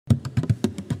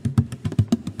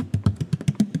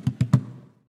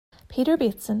Peter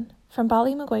Bateson, from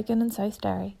Ballymcguigan in South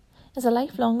Derry, is a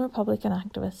lifelong Republican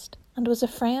activist and was a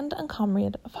friend and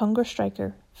comrade of hunger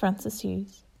striker Francis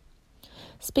Hughes.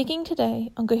 Speaking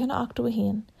today on Guhan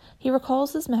Octawahin, he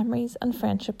recalls his memories and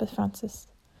friendship with Francis,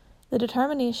 the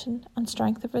determination and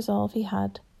strength of resolve he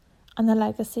had, and the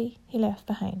legacy he left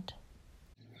behind.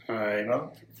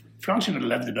 Well, Francis would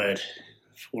have lived about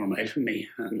 4 miles from me,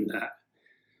 and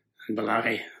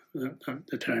Ballaghy,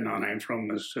 the town I'm from,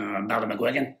 was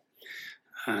Ballymcguigan,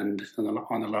 and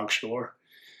on the Loch Shore.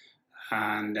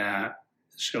 And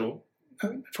so,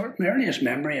 for my earliest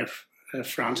memory of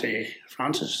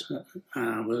Francis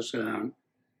was around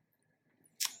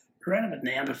about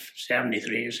the end of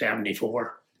 73 or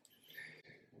 74.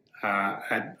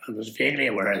 I was vaguely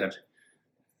aware that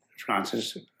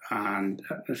Francis and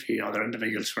a few other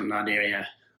individuals from that area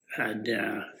had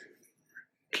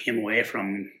came away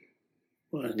from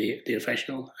the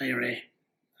official IRA,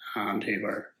 and who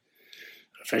were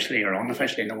officially or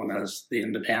unofficially known as the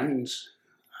Independents.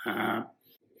 And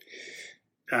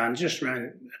just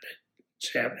around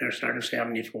the start of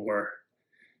 74,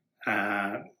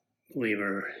 we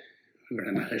were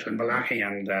in the house in Ballaghy,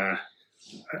 and I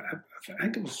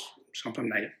think it was something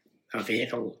like a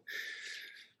vehicle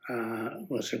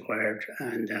was required,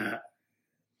 and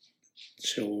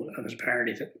so it was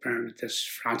apparently that this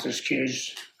Francis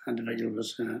Hughes individual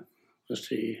was to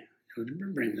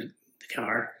bring the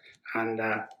car, and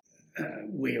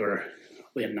we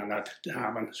hadn't had that to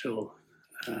happen. So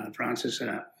Francis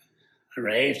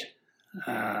arrived.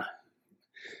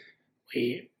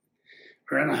 We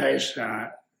were in the house,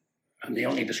 and they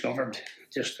only discovered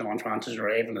just on Francis'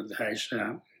 arrival at the house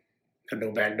had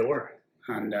no back door,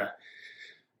 and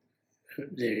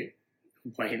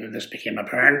why this became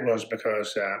apparent was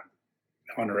because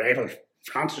on arrival,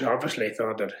 Francis obviously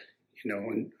thought that,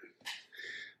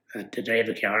 to drive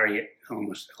a car, you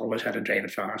always had to drive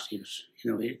it fast. He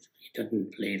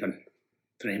didn't believe in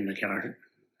driving the car.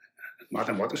 No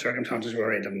matter what the circumstances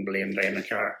were, he didn't believe in driving a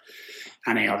car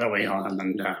any other way other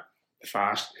than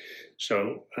fast.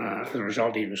 So as a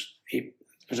result, there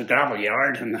was a gravel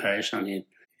yard in the house, and I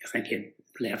think he'd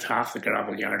left half the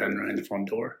gravel yard in around the front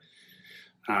door.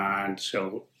 And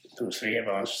so there was 3 of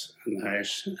us in the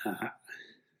house,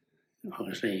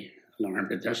 obviously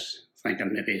alarmed at this,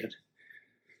 thinking maybe that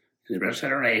the Brits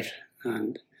had arrived.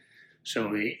 And so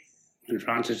when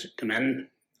Francis came in,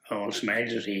 all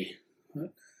smiles as he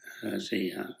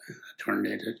turned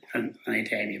it. And any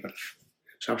time you would have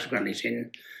subsequently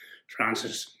seen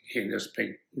Francis, he had this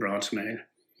big broad smile.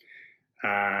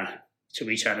 So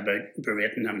we sat about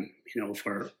berating him,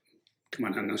 for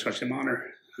coming in such a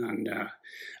manner. And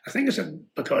I think it's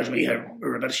because we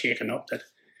were a bit shaken up that,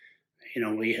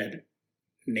 we had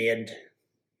made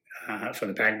for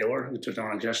the back door, which was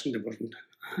non-existent. It wasn't,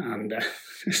 and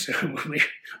so we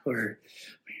were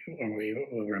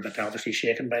a bit obviously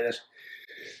shaken by this.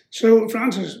 So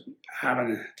Francis,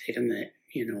 having taken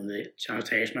the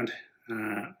chastisement,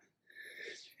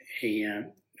 he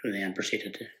then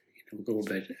proceeded to go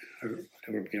about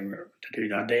whatever we were to do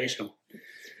that day. So,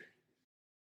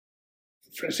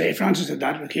 Francis at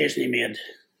that occasion,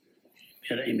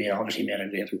 he obviously made a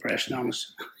great impression on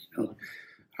us,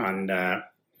 and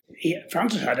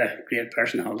Francis had a great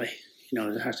personality.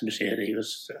 It has to be said. He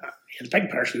had a big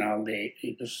personality.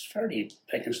 He was fairly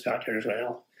big in stature as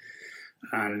well,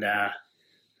 and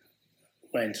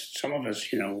when some of us,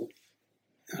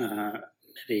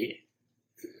 maybe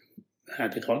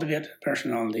had to cultivate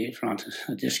personality, Francis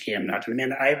just came naturally. I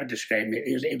mean, I would describe him.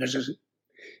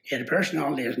 He had a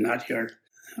personality as natural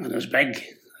and as big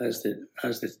as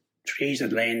the trees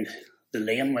that lined the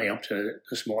laneway up to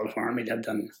the small farm he lived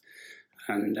in,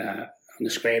 and on the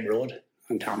Scrabe Road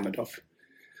on Tamnaduff.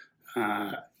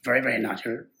 Very, very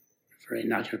natural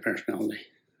personality,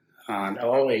 and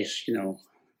always,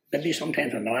 maybe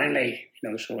sometimes annoyingly,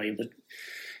 so he would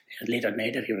late at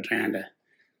night if you were trying to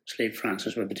sleep,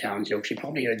 Francis would be telling jokes. You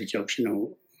probably heard the jokes,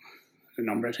 a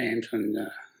number of times, and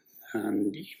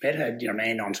you might have had your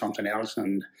mind on something else,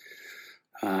 and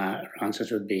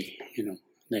Francis would be,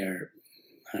 there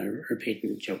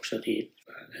repeating jokes that we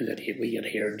had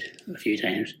heard a few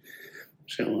times.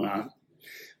 So,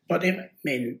 but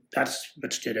that's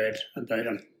what stood out about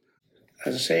him.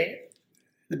 As I say,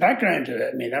 the background to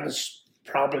it, that was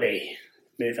probably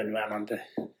moving well into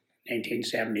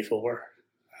 1974,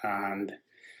 and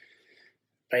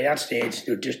by that stage,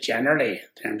 just generally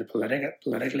in terms of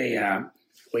politically,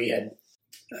 we had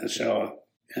saw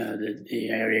the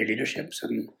IRA leaderships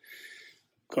and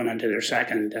going into their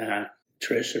second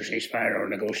truce or ceasefire or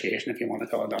negotiation, if you want to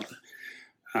call it that.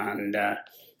 And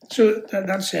so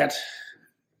that set,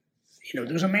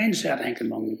 there was a mindset, I think,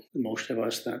 among most of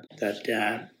us that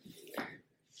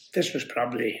this was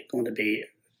probably going to be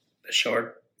a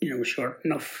short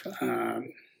enough. There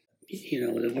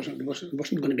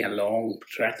wasn't going to be a long,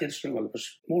 protracted struggle. It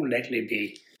was more likely to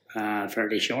be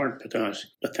fairly short,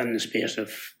 because within the space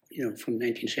of from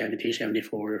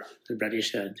 1972-74, the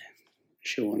British had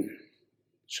shown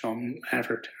some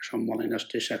effort, some willingness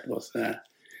to sit with the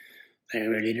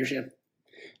Irish leadership.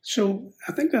 So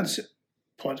I think that's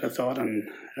put a thought in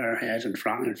our heads, and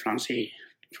Francie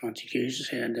Hughes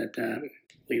said that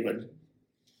we would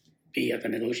be at the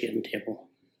negotiating table,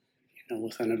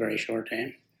 within a very short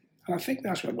time. And I think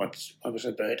that's what it was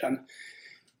about. And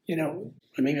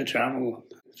when we would travel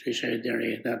through South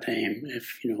Derry at that time,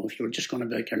 if you were just going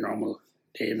about your normal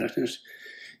day of business,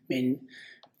 I mean,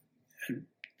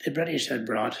 the British had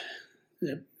brought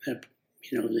the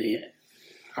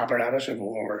apparatus of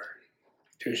war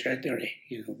to South Derry.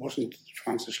 It wasn't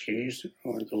Francis Hughes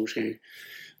or those who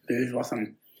moved with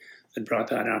him that brought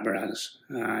that apparatus,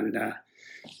 and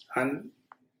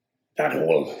that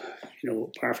whole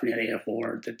paraphernalia of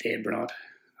war that they brought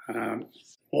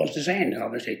was designed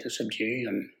obviously to subdue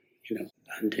and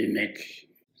to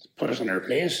put us in our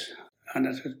place. And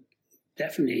it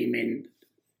definitely,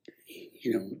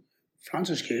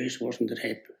 Francis Hughes wasn't the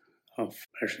type of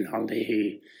personality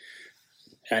who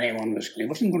he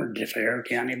wasn't going to defer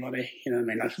to anybody.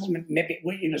 Maybe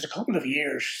he was a couple of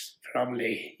years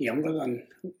probably younger than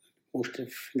most of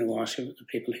us, the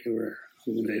people who were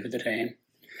on the move at the time.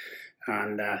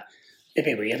 And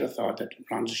maybe we had a thought that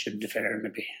Francis should defer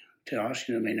maybe to us,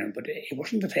 but he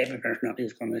wasn't the type of personality who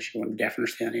was going to show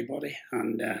deference to anybody,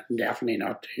 and definitely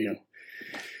not to,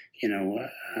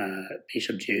 be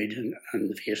subdued in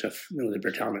the face of the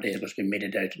brutality that was being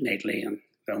meted out nightly and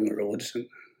along the roads and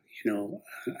in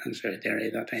South Derry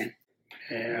at that time.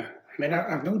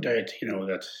 I've no doubt,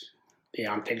 that the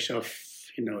antics of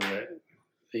the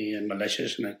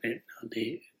militias and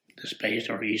the spies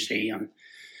or EC and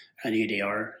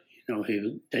UDR,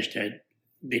 who dished out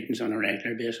beatings on a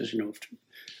regular basis, to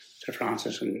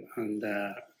Francis and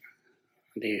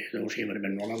those he would have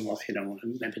been running with,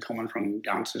 maybe coming from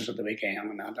dances at the weekend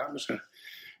and that was a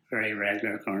very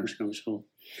regular occurrence,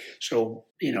 So,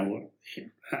 I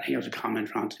think it was a comment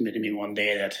Francis made to me one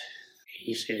day that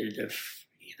he said if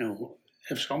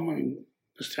someone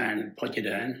was trying to put you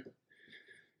down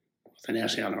with an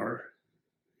SLR,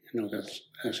 that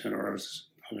SLR was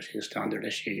obviously the standard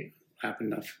issue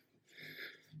weapon of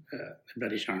the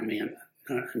British Army and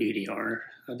UDR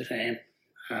at the time.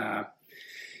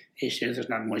 He said there's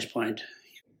not much point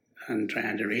in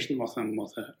trying to reason with them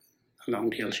with a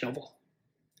long-tailed shovel.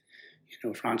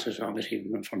 Francis obviously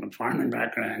went from a farming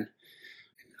background,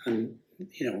 and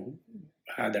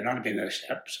had there not been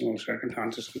exceptional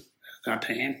circumstances at that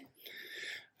time,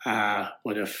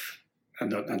 would have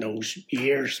in those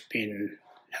years been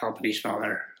helping his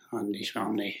father and his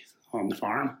family on the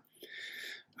farm.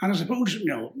 And I suppose,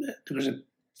 there was a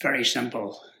very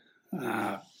simple,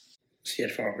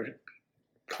 straightforward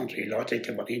country logic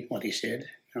to what he said.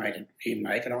 Even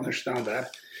I could understand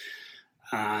that.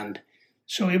 And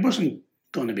so he wasn't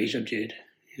going to be subdued,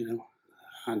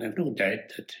 And I've no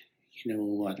doubt that,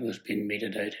 what was being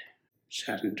meted out,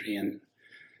 sedentary and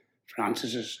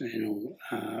Francis's,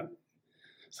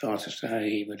 thoughts as to how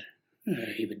he would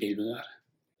deal with that.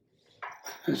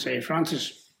 And say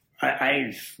Francis,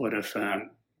 I would have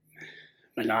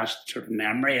my last sort of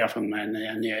memory of him on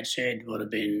the outside would have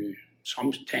been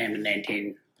sometime in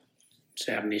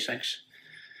 1976,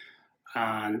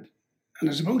 and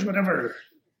I suppose whatever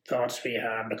thoughts we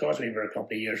had, because we were a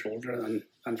couple of years older than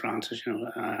Francis,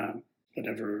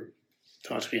 whatever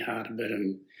thoughts we had about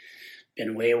him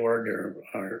being wayward or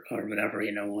whatever,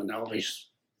 and always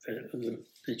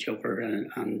the joker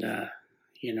and the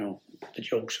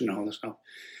jokes and all this stuff.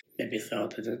 Maybe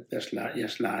thought that this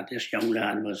young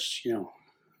lad was,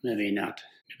 maybe not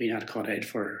cut out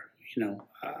for,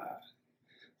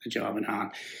 the job in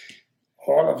hand.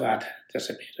 All of that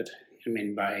dissipated.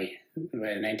 By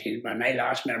my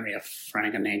last memory of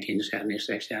Frank in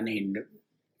 1976, any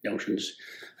notions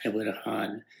I would have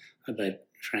had about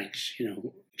Frank's,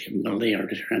 capability or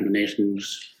determination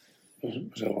was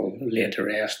all laid to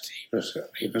rest.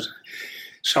 He was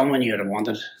someone you would have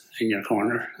wanted in your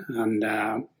corner, and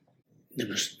there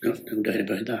was no doubt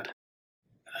about that.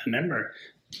 I remember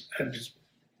it was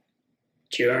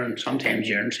sometime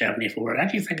during 74. I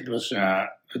actually think it was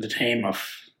at the time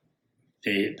of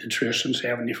the truce in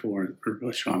 74,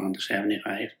 which ran on to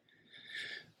 75.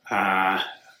 I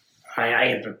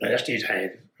by this stage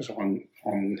I was on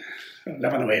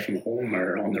living away from home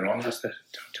or on the run, as they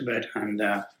talked about, and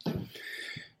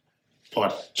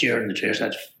But during the truce,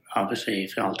 I obviously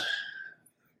felt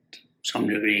some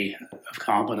degree of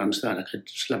confidence that I could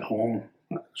slip home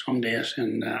some days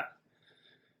and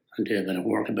do a bit of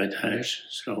work about the house.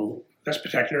 So this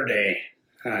particular day,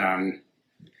 my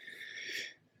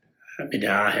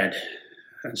dad had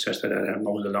insisted that I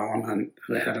mow the lawn, and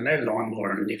they had an old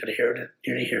lawnmower, and you could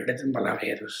nearly hear it in Malawi.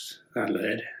 It was that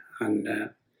loud, and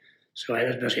so I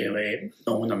was busy away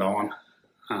mowing the lawn,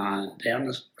 and then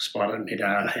I spotted my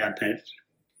dad heading out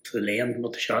to the lane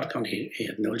with the shotgun. He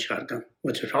had an old shotgun,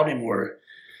 which was probably more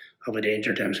of a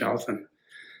danger to himself than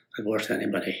it was to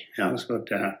anybody else. But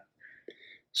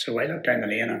so I looked down the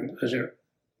lane, and there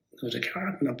was a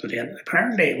car coming up the lane.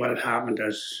 Apparently, what had happened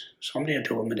is somebody had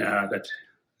told my dad that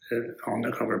the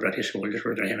undercover British soldiers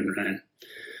were driving around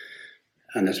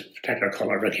in this particular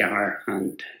colour of a car,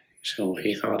 and so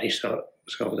he thought he saw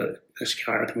this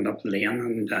car coming up the lane,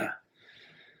 and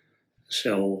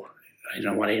so I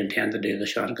don't know what he intended to do with the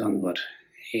shotgun, but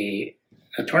it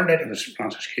turned out it was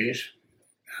Francis Hughes,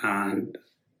 and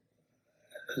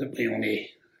we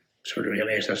only sort of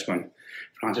realised this when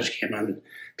Francis came in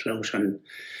close, and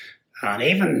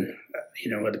even,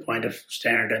 at the point of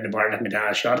staring down the barrel of my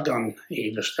dad's shotgun,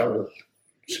 he was still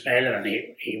smiling, and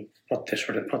he put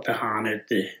the hand out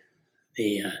the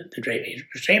driver. He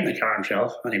was driving the car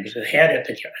himself, and he was head out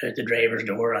the driver's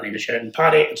door, and he was shouting,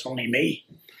 "Paddy, it's only me."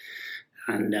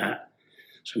 And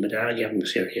so my dad gave him a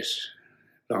serious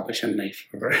boxing knife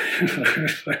for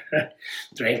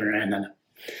driving around, and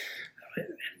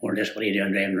more or less what are you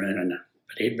doing driving around in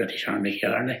a British Army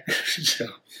car?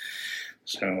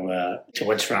 So to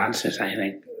which Francis, I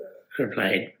think,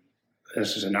 replied,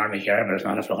 "This is an army car, but it's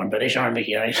not a fucking British Army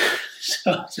car."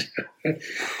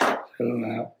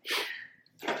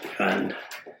 And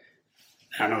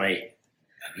anyway,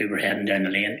 we were heading down the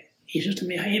lane. He says to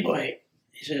me, "Hey boy,"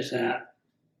 he says,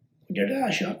 "would your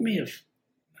dad shot me if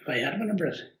I had been a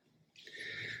Brit?"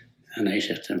 And I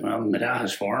said to him, "Well, my dad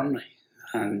has formed me,"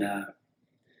 and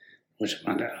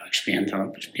explained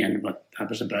what that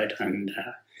was about, and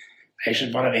I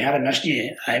said, "Well, if I had missed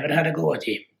you, I would have had a go at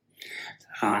you."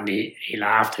 And he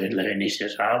laughed out loud, and he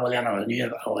says, "Oh, well, I knew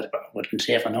I would have been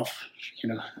safe enough,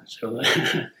 So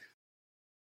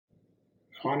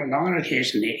on another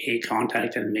occasion, he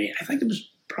contacted me. I think it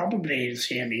was probably the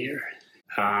same year,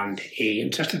 and he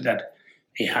insisted that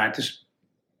he had to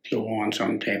go on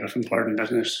some type of important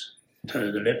business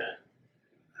to the Loop,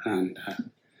 and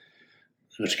there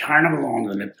was a carnival on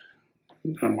the Loop,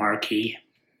 a marquee,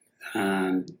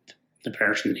 and the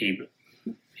person he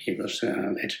was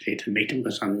actually to meet him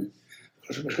was going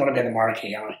to be the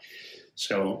marquee anyway.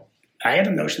 So I had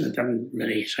a notion that didn't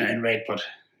really sound right, but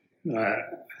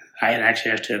I had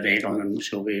access to a vehicle, and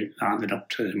so we landed up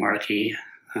to the marquee,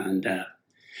 and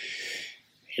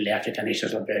he left it, and he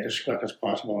said, "I'll be out as quick as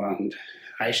possible," and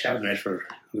I sat about for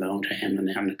a long time, and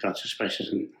then it got suspicious,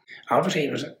 and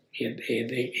obviously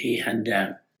he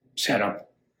had set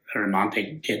up a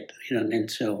romantic date, you know what I mean?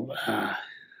 So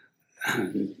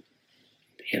and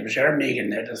he had reserved me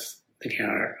getting out of the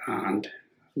car and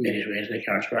made his way to the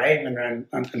car. So I went around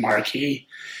onto the marquee,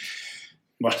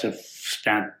 must have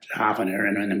spent half an hour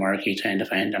around the marquee trying to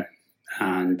find him,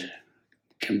 and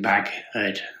came back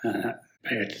out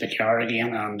to the car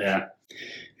again, and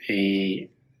the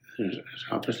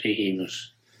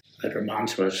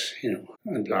romance was, in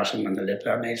blossom on the lip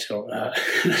that night. So,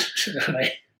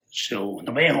 so on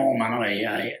the way home, anyway,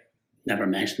 I never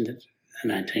mentioned it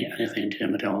and anything to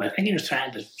him at all. I think he was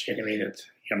trying to say to me that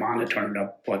your man had turned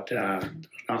up, but there was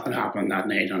nothing happened that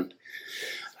night, and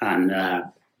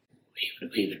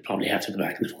we would probably have to go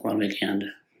back in the following weekend,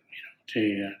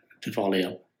 to volley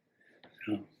up.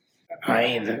 So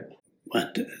I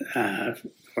went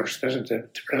first visit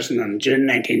to prison in June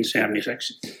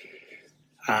 1976,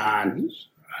 and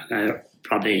I'd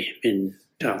probably been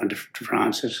talking to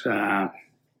Francis, a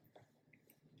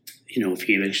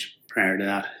few weeks prior to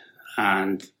that,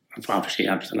 and obviously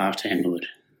that was the last time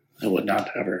I would not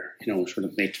ever, sort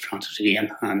of meet Francis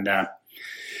again, and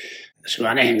so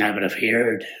anything I would have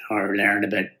heard or learned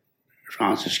about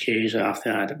Francis Hughes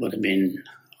after that would have been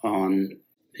on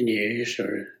the news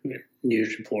or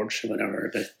news reports or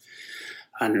whatever,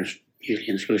 and there's usually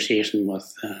in association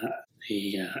with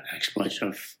the exploits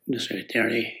of the South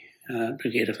Derry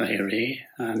Brigade of the IRA,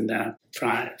 and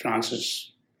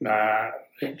Francis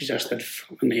existed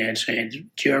on the outside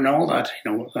during all that,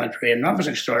 that parade, and that was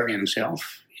extraordinary in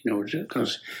himself,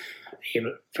 because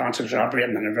Francis was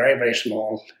operating in a very, very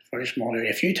small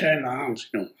area, a few town lands,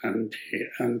 and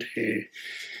to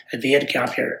evade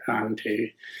capture and to,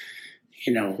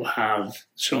 have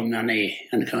so many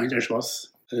encounters with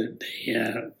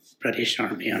the British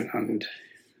Army and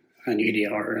an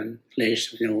UDR in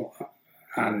place,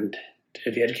 and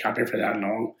to be captain for that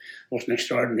long was an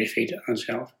extraordinary feat in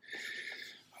itself.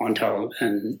 Until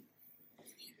in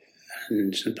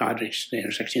St Patrick's Day,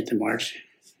 16th of March,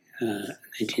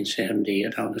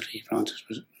 1978, obviously Francis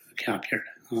was captured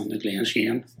on the Glen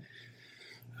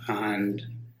and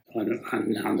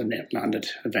landed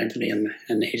eventually in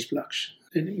the Hughes blocks.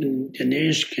 The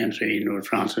news came through,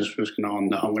 Francis was going on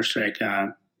the hunger strike.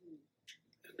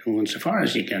 Insofar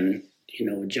as you can,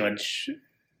 judge,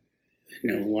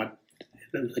 what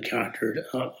the character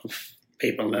of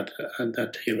people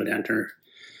that he would enter,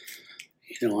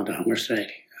 on the hunger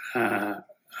strike,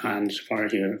 and as far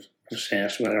as you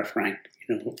assess whether Frank,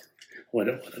 would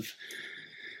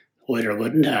or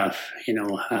wouldn't have,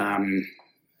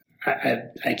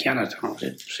 I cannot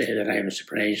honestly say that I was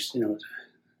surprised,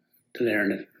 to learn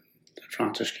that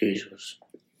Francis Hughes was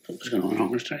going on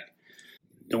hunger strike.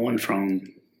 The one from,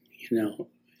 the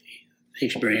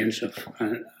experience of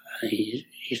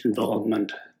his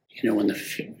involvement, in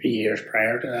the years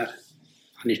prior to that,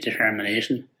 and his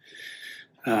determination,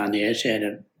 and the outset,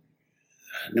 I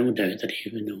had no doubt that he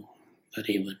would know that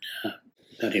he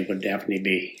would definitely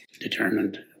be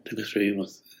determined to go through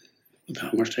with the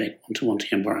hunger strike once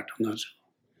he embarked on that.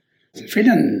 So the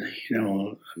feeling,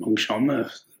 among some of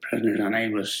the prisoners and I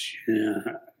was,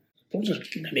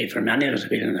 maybe for many of us, a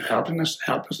feeling of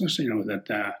helplessness,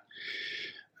 that,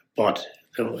 but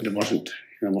it wasn't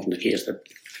the case that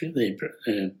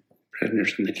the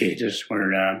prisoners in the cages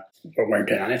weren't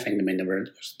doing anything. I mean,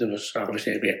 there was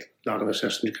obviously a great lot of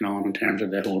assistance going on in terms of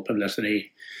the whole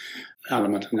publicity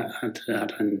element and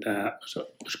that, and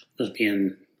was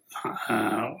being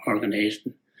organised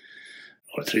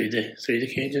through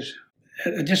the cages.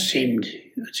 It just seemed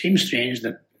strange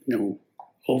that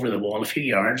over the wall, a few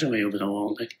yards away over the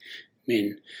wall,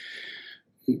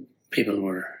 people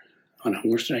were on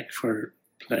hunger strike for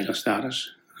political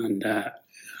status, and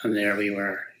there we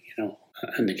were,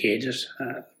 in the cages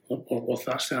with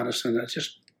that status, and it's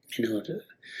just,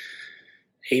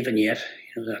 even yet,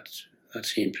 that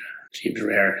seems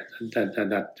rare.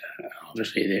 That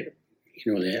obviously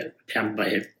the attempt by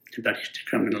the British to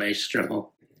criminalise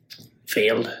struggle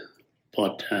failed,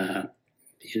 but at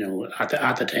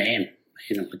the time,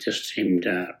 it just seemed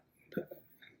rare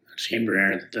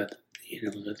that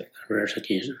that a rare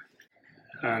occasion.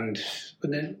 And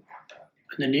when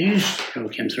the news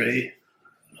came through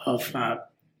of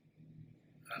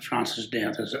Francis'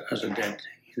 death as it did,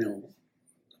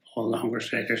 all the hunger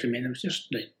strikers, it was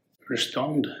just like we're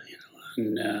stunned,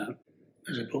 and I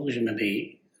suppose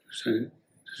maybe there's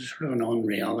sort of an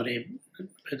unreality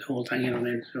about the whole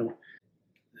thing, So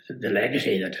the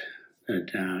legacy that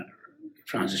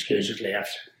Francis Hughes has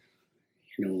left,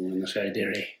 in the South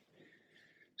Derry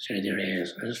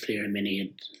is clear.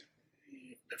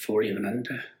 Before even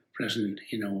into prison,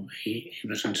 he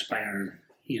was inspiring,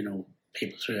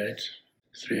 people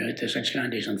throughout the Six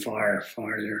Counties and far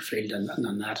field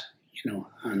and that,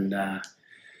 and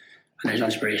his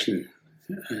inspiration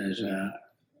is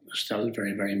still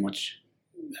very, very much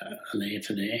alive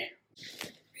today.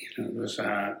 It was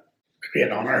a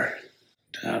great honour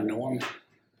to have known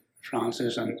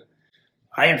Francis, and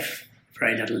I have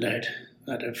very little doubt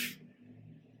that if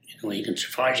you can, so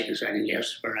far as you can second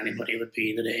guess where anybody would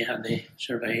be today had they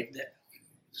survived the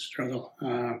struggle.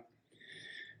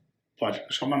 But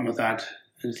someone with that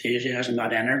enthusiasm,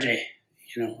 that energy,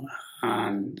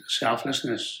 and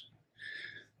selflessness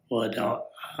would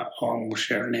almost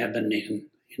certainly have been making,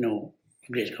 a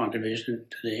great contribution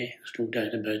today. There's no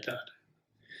doubt about that.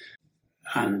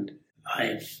 And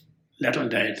I've little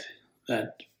doubt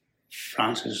that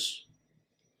Francis,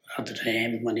 at the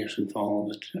time when he was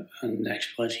involved in the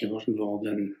exploits he was involved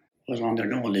in, was under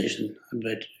no illusion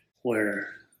about where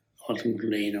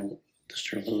ultimately, the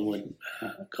struggle would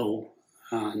go.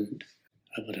 And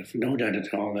I would have no doubt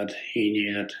at all that he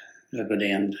knew that it would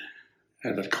end,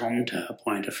 it would come to a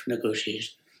point of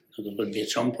negotiation. There would be at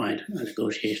some point a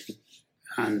negotiation.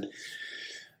 And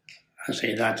I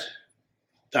say that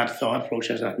thought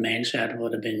process, that mindset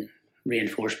would have been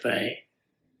reinforced by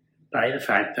the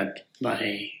fact that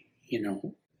by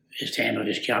his time of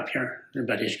his capture, the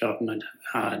British government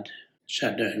had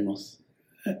sat down with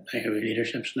Irish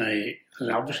leaderships. Now, because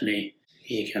obviously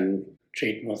you can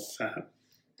treat with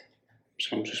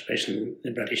some suspicion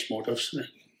the British motives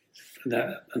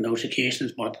on those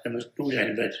occasions, but there was no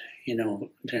doubt about, in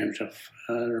terms of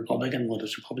Republican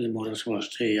motives was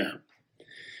to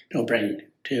bring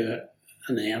to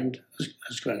an end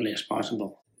as quickly as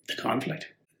possible the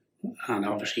conflict. And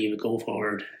obviously he would go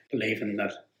forward believing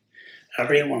that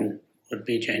everyone would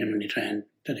be genuinely trying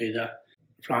to do that.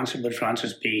 Would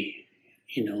Francis be,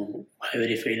 how would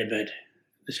he feel about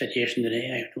the situation today?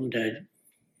 I have no doubt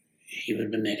he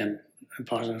would be making a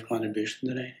positive contribution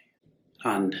today.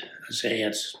 And I say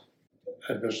it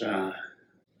was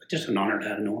just an honour to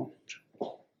have known him. So